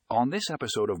On this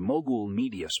episode of Mogul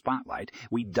Media Spotlight,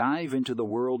 we dive into the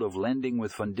world of lending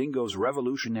with Fundingo's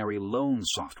revolutionary loan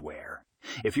software.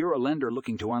 If you're a lender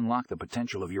looking to unlock the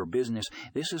potential of your business,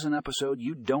 this is an episode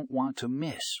you don't want to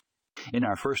miss. In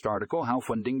our first article, How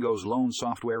Fundingo's Loan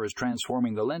Software is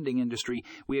Transforming the Lending Industry,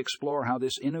 we explore how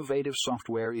this innovative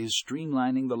software is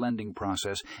streamlining the lending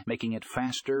process, making it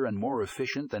faster and more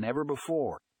efficient than ever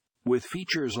before. With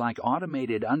features like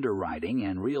automated underwriting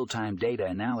and real-time data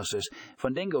analysis,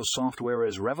 Fundingo's software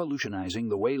is revolutionizing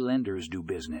the way lenders do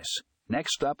business.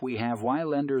 Next up, we have why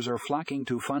lenders are flocking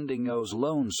to Fundingo's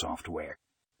loan software.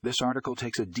 This article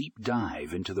takes a deep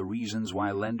dive into the reasons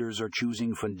why lenders are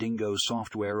choosing Fundingo's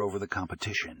software over the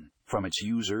competition. From its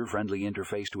user-friendly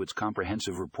interface to its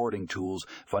comprehensive reporting tools,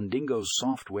 Fundingo's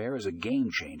software is a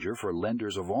game-changer for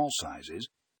lenders of all sizes.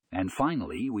 And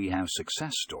finally, we have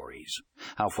success stories,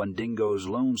 how Fundingo's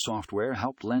loan software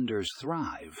helped lenders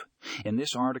thrive. In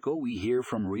this article, we hear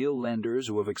from real lenders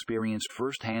who have experienced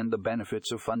firsthand the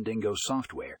benefits of Fundingo's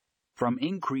software. From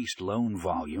increased loan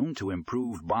volume to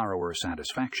improved borrower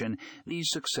satisfaction, these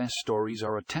success stories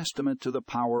are a testament to the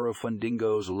power of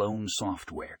Fundingo's loan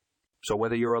software. So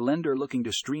whether you're a lender looking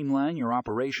to streamline your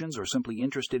operations or simply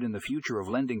interested in the future of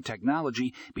lending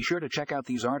technology, be sure to check out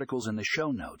these articles in the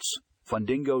show notes.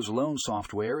 Fundingo's loan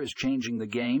software is changing the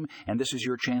game, and this is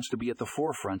your chance to be at the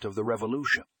forefront of the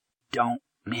revolution. Don't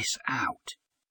miss out.